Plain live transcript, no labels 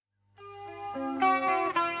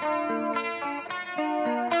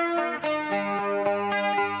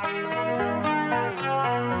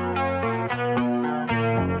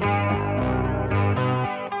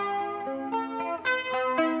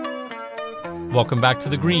Welcome back to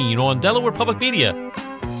The Green on Delaware Public Media.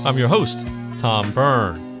 I'm your host, Tom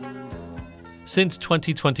Byrne. Since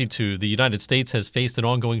 2022, the United States has faced an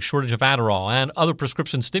ongoing shortage of Adderall and other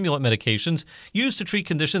prescription stimulant medications used to treat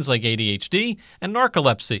conditions like ADHD and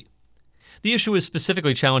narcolepsy. The issue is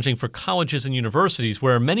specifically challenging for colleges and universities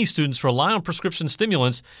where many students rely on prescription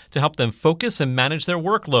stimulants to help them focus and manage their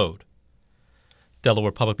workload.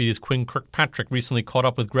 Delaware Public Media's Quinn Kirkpatrick recently caught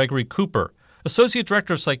up with Gregory Cooper, Associate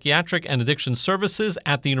Director of Psychiatric and Addiction Services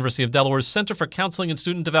at the University of Delaware's Center for Counseling and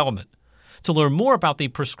Student Development, to learn more about the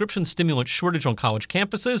prescription stimulant shortage on college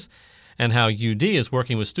campuses and how UD is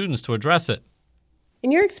working with students to address it.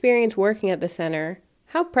 In your experience working at the center,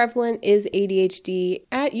 how prevalent is ADHD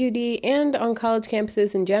at UD and on college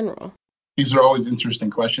campuses in general? These are always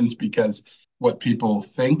interesting questions because what people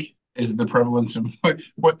think is the prevalence and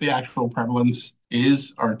what the actual prevalence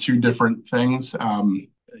is are two different things.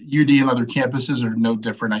 UD and other campuses are no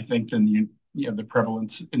different, I think, than the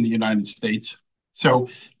prevalence in the United States. So,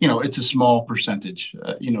 it's a small percentage,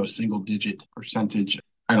 a single-digit percentage.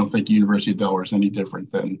 I don't think University of Delaware is any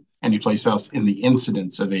different than any place else in the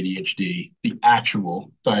incidence of ADHD, the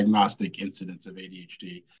actual diagnostic incidence of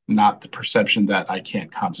ADHD, not the perception that I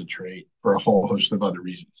can't concentrate for a whole host of other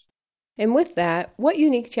reasons. And with that, what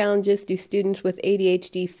unique challenges do students with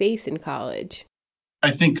ADHD face in college? I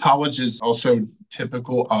think college is also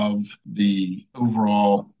typical of the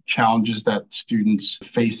overall challenges that students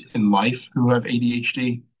face in life who have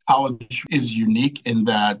ADHD. College is unique in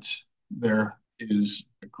that there is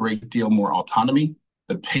a great deal more autonomy.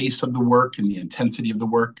 The pace of the work and the intensity of the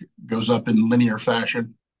work goes up in linear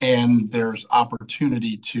fashion, and there's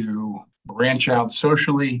opportunity to branch out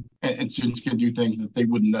socially, and students can do things that they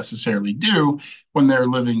wouldn't necessarily do when they're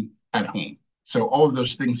living at home. So all of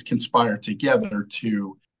those things conspire together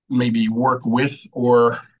to maybe work with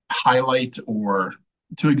or highlight or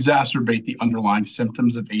to exacerbate the underlying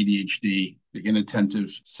symptoms of ADHD, the inattentive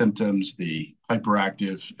symptoms, the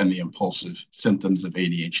hyperactive, and the impulsive symptoms of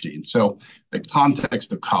ADHD. And so the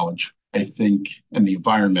context of college, I think, and the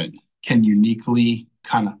environment can uniquely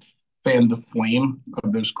kind of fan the flame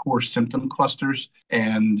of those core symptom clusters.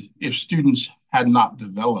 And if students had not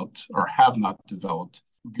developed or have not developed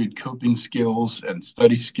good coping skills and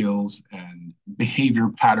study skills and behavior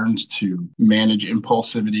patterns to manage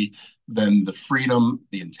impulsivity, then the freedom,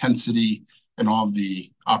 the intensity, and all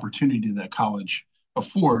the opportunity that college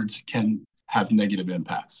affords can have negative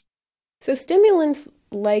impacts. So stimulants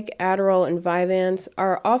like Adderall and Vyvanse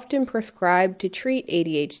are often prescribed to treat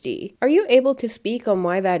ADHD. Are you able to speak on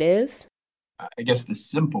why that is? I guess the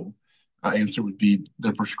simple answer would be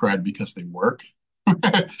they're prescribed because they work.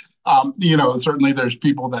 Certainly there's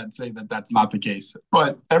people that say that that's not the case,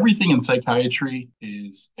 but everything in psychiatry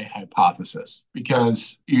is a hypothesis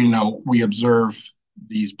because, we observe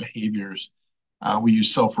these behaviors. We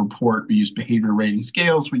use self-report, we use behavior rating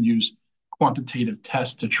scales, we use quantitative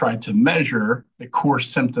tests to try to measure the core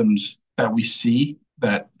symptoms that we see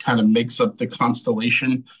that kind of makes up the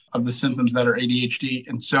constellation of the symptoms that are ADHD.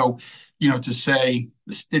 And so, to say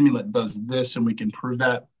the stimulant does this and we can prove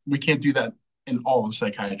that, we can't do that in all of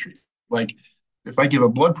psychiatry. Like if I give a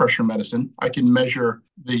blood pressure medicine, I can measure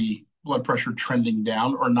the blood pressure trending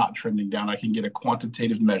down or not trending down. I can get a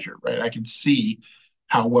quantitative measure, right? I can see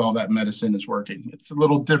how well that medicine is working. It's a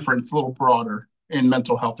little different, it's a little broader in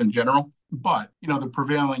mental health in general. But, the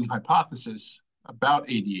prevailing hypothesis about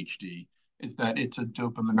ADHD is that it's a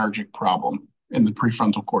dopaminergic problem in the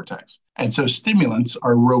prefrontal cortex. And so stimulants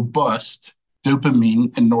are robust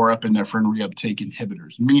dopamine and norepinephrine reuptake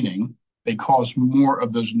inhibitors, meaning they cause more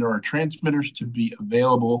of those neurotransmitters to be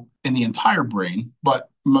available in the entire brain,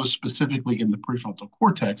 but most specifically in the prefrontal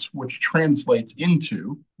cortex, which translates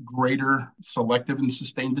into greater selective and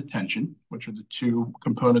sustained attention, which are the two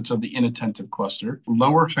components of the inattentive cluster,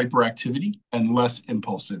 lower hyperactivity, and less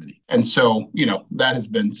impulsivity. And so, that has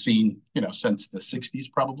been seen, since the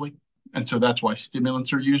 60s probably. And so that's why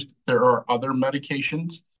stimulants are used. There are other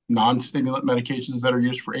medications, non-stimulant medications that are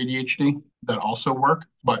used for ADHD that also work,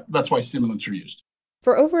 but that's why stimulants are used.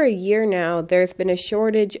 For over a year now, there's been a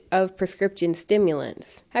shortage of prescription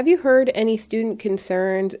stimulants. Have you heard any student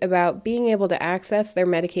concerns about being able to access their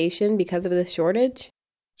medication because of this shortage?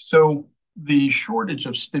 So the shortage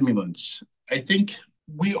of stimulants, I think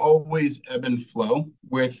we always ebb and flow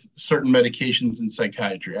with certain medications in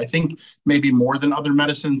psychiatry. I think maybe more than other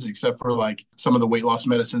medicines, except for like some of the weight loss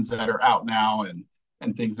medicines that are out now and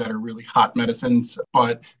things that are really hot medicines.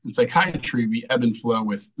 But in psychiatry, we ebb and flow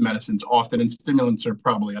with medicines often, and stimulants are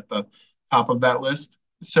probably at the top of that list.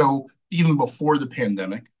 So even before the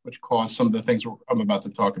pandemic, which caused some of the things I'm about to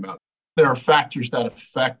talk about, there are factors that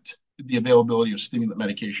affect the availability of stimulant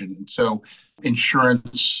medication. And so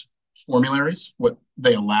insurance formularies, what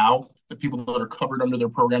they allow the people that are covered under their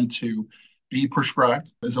program to be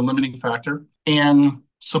prescribed is a limiting factor. And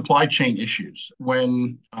supply chain issues.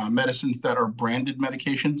 When medicines that are branded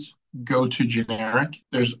medications go to generic,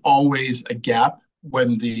 there's always a gap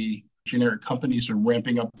when the generic companies are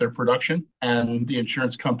ramping up their production and the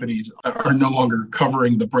insurance companies are no longer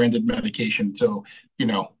covering the branded medication. So,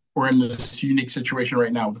 we're in this unique situation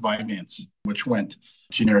right now with Vyvanse, which went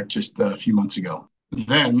generic just a few months ago.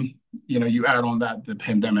 Then, you add on that the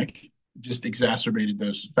pandemic just exacerbated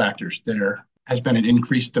those factors. There has been an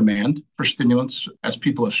increased demand for stimulants as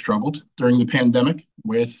people have struggled during the pandemic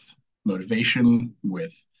with motivation,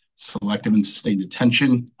 with selective and sustained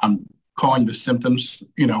attention. I'm calling the symptoms,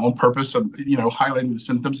 on purpose of, highlighting the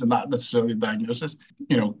symptoms and not necessarily the diagnosis,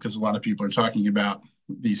 because a lot of people are talking about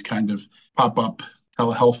these kind of pop-up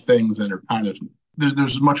telehealth things that are kind of,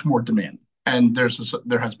 there's much more demand. And there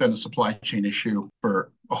has been a supply chain issue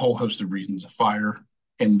for a whole host of reasons, a fire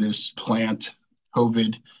in this plant,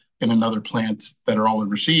 COVID in another plant that are all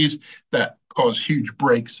overseas that caused huge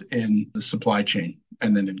breaks in the supply chain.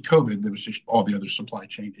 And then in COVID, there was just all the other supply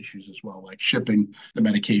chain issues as well, like shipping the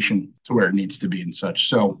medication to where it needs to be and such.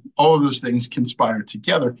 So all of those things conspire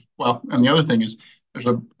together. Well, and the other thing is there's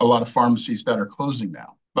a lot of pharmacies that are closing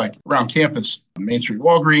now. Like around campus, Main Street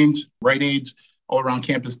Walgreens, Rite Aids, all around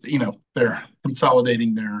campus, they're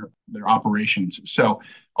consolidating their operations. So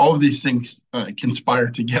all of these things conspire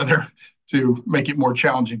together to make it more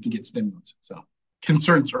challenging to get stimulants. So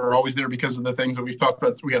concerns are always there because of the things that we've talked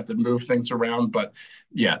about. So we have to move things around. But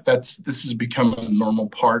yeah, this has become a normal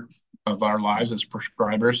part of our lives as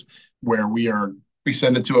prescribers, where we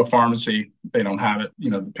send it to a pharmacy. They don't have it.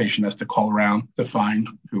 The patient has to call around to find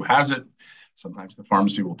who has it. Sometimes the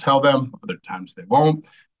pharmacy will tell them, other times they won't.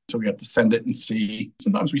 So we have to send it and see.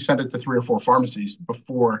 Sometimes we send it to 3 or 4 pharmacies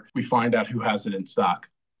before we find out who has it in stock.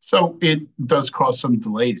 So it does cause some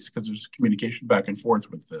delays because there's communication back and forth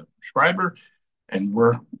with the prescriber, and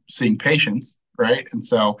we're seeing patients, right? And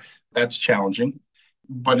so that's challenging,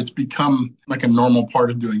 but it's become like a normal part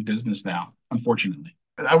of doing business now, unfortunately.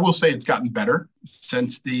 I will say it's gotten better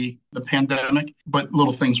since the pandemic, but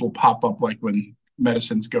little things will pop up, like when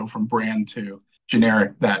medicines go from brand to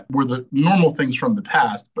generic that were the normal things from the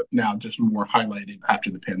past, but now just more highlighted after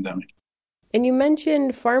the pandemic. And you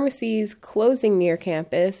mentioned pharmacies closing near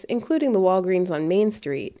campus, including the Walgreens on Main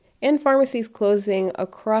Street. And pharmacies closing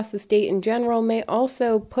across the state in general may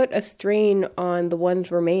also put a strain on the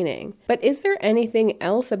ones remaining. But is there anything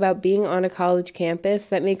else about being on a college campus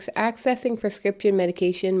that makes accessing prescription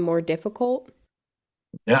medication more difficult?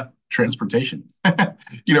 Yeah, transportation,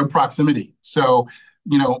 proximity. So,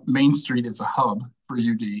 Main Street is a hub for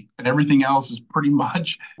UD, and everything else is pretty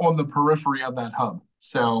much on the periphery of that hub.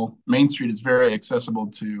 So Main Street is very accessible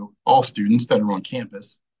to all students that are on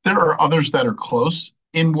campus. There are others that are close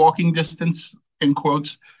in walking distance, in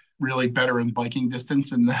quotes, really better in biking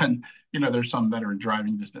distance. And then, there's some that are in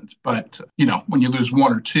driving distance. But, when you lose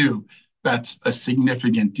 1 or 2, that's a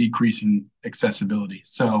significant decrease in accessibility.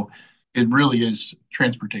 So it really is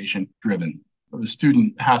transportation driven. The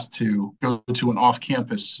student has to go to an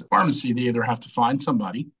off-campus pharmacy. They either have to find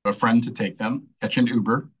somebody, a friend to take them, catch an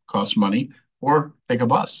Uber, costs money, or take a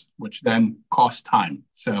bus, which then costs time.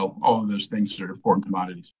 So all of those things are important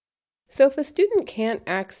commodities. So if a student can't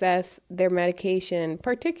access their medication,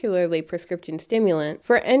 particularly prescription stimulant,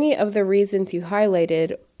 for any of the reasons you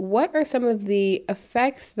highlighted, what are some of the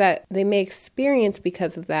effects that they may experience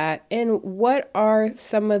because of that? And what are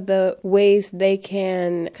some of the ways they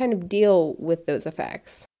can kind of deal with those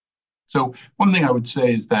effects? So one thing I would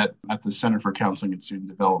say is that at the Center for Counseling and Student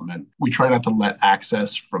Development, we try not to let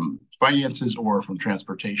access from finances or from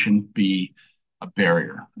transportation be a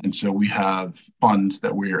barrier. And so we have funds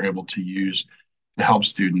that we are able to use to help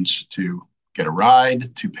students to get a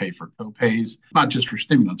ride, to pay for co-pays, not just for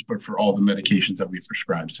stimulants, but for all the medications that we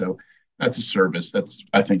prescribe. So that's a service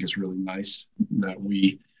I think is really nice that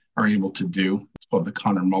we are able to do. It's called the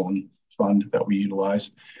Connor Mullen Fund that we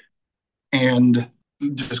utilize. And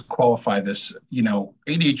just qualify this,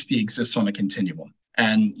 ADHD exists on a continuum.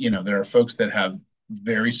 And, there are folks that have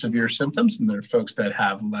very severe symptoms and there are folks that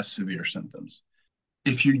have less severe symptoms.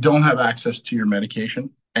 If you don't have access to your medication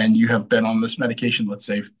and you have been on this medication, let's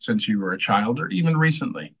say since you were a child or even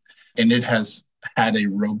recently, and it has had a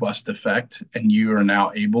robust effect and you are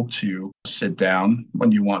now able to sit down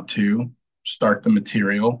when you want to, start the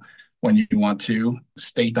material when you want to,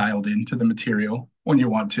 stay dialed into the material when you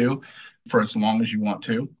want to, for as long as you want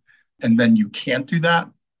to, and then you can't do that,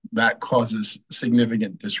 that causes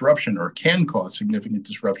significant disruption or can cause significant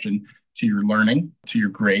disruption to your learning, to your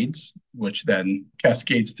grades, which then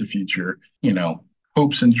cascades to future,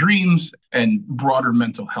 hopes and dreams and broader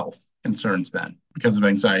mental health concerns then because of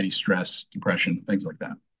anxiety, stress, depression, things like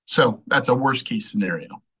that. So that's a worst case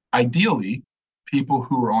scenario. Ideally, people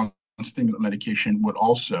who are on stimulant medication would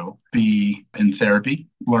also be in therapy,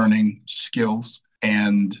 learning skills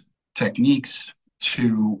and techniques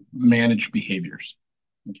to manage behaviors.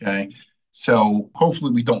 Okay. So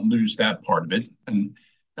hopefully we don't lose that part of it. And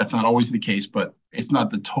that's not always the case, but it's not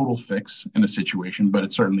the total fix in a situation, but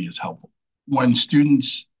it certainly is helpful. When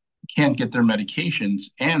students can't get their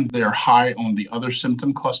medications and they're high on the other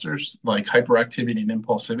symptom clusters like hyperactivity and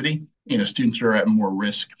impulsivity, students are at more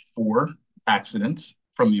risk for accidents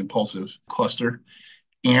from the impulsive cluster,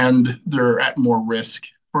 and they're at more risk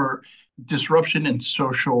for disruption in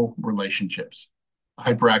social relationships.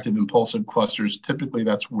 Hyperactive impulsive clusters, typically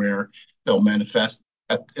that's where they'll manifest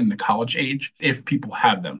in the college age if people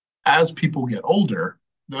have them. As people get older,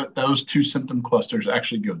 those two symptom clusters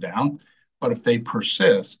actually go down, but if they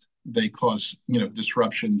persist, they cause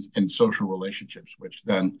disruptions in social relationships, which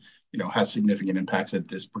then has significant impacts at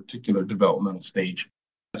this particular developmental stage.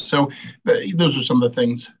 So those are some of the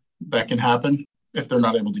things that can happen if they're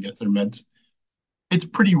not able to get their meds. It's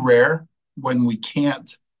pretty rare when we can't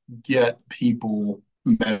get people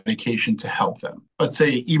medication to help them. Let's say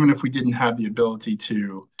even if we didn't have the ability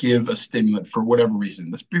to give a stimulant for whatever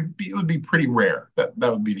reason, it would be pretty rare that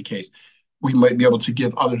would be the case. We might be able to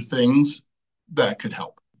give other things that could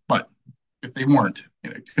help. But if they weren't,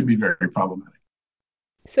 it could be very problematic.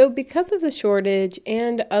 So because of the shortage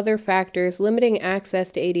and other factors limiting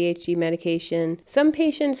access to ADHD medication, some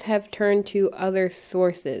patients have turned to other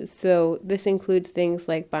sources. So this includes things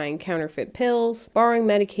like buying counterfeit pills, borrowing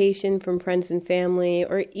medication from friends and family,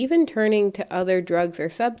 or even turning to other drugs or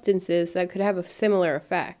substances that could have a similar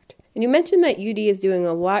effect. And you mentioned that UD is doing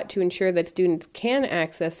a lot to ensure that students can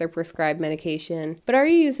access their prescribed medication, but are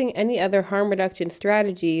you using any other harm reduction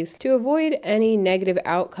strategies to avoid any negative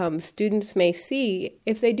outcomes students may see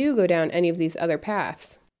if they do go down any of these other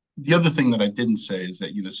paths? The other thing that I didn't say is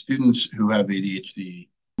that, students who have ADHD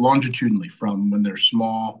longitudinally from when they're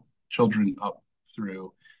small children up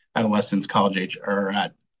through adolescence, college age are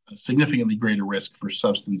at a significantly greater risk for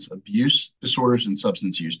substance abuse disorders and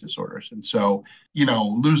substance use disorders. And so,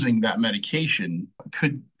 losing that medication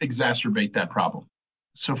could exacerbate that problem.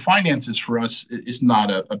 So finances for us is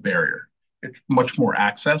not a barrier. It's much more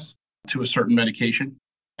access to a certain medication.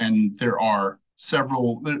 And there are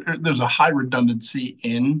there's a high redundancy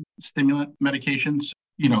in stimulant medications.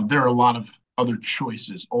 There are a lot of other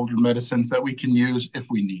choices, older medicines that we can use if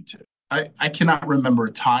we need to. I cannot remember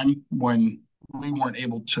a time when we weren't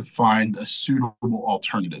able to find a suitable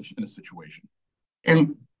alternative in a situation.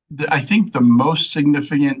 And I think the most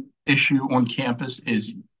significant issue on campus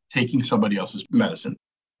is taking somebody else's medicine.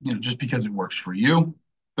 Just because it works for you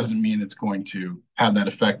doesn't mean it's going to have that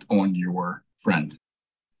effect on your friend.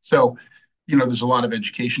 So, there's a lot of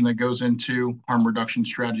education that goes into harm reduction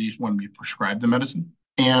strategies when we prescribe the medicine.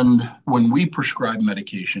 And when we prescribe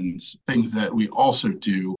medications, things that we also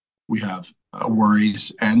do, we have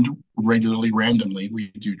worries, and regularly, randomly, we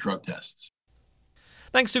do drug tests.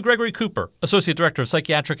 Thanks to Gregory Cooper, Associate Director of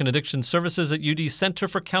Psychiatric and Addiction Services at UD's Center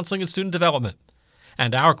for Counseling and Student Development,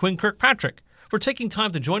 and our Quinn Kirkpatrick for taking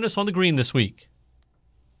time to join us on The Green this week.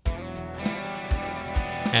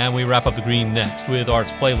 And we wrap up The Green next with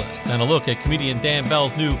Arts Playlist and a look at comedian Dan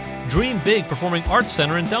Bell's new Dream Big Performing Arts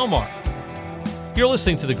Center in Del Mar. You're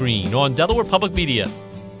listening to The Green on Delaware Public Media.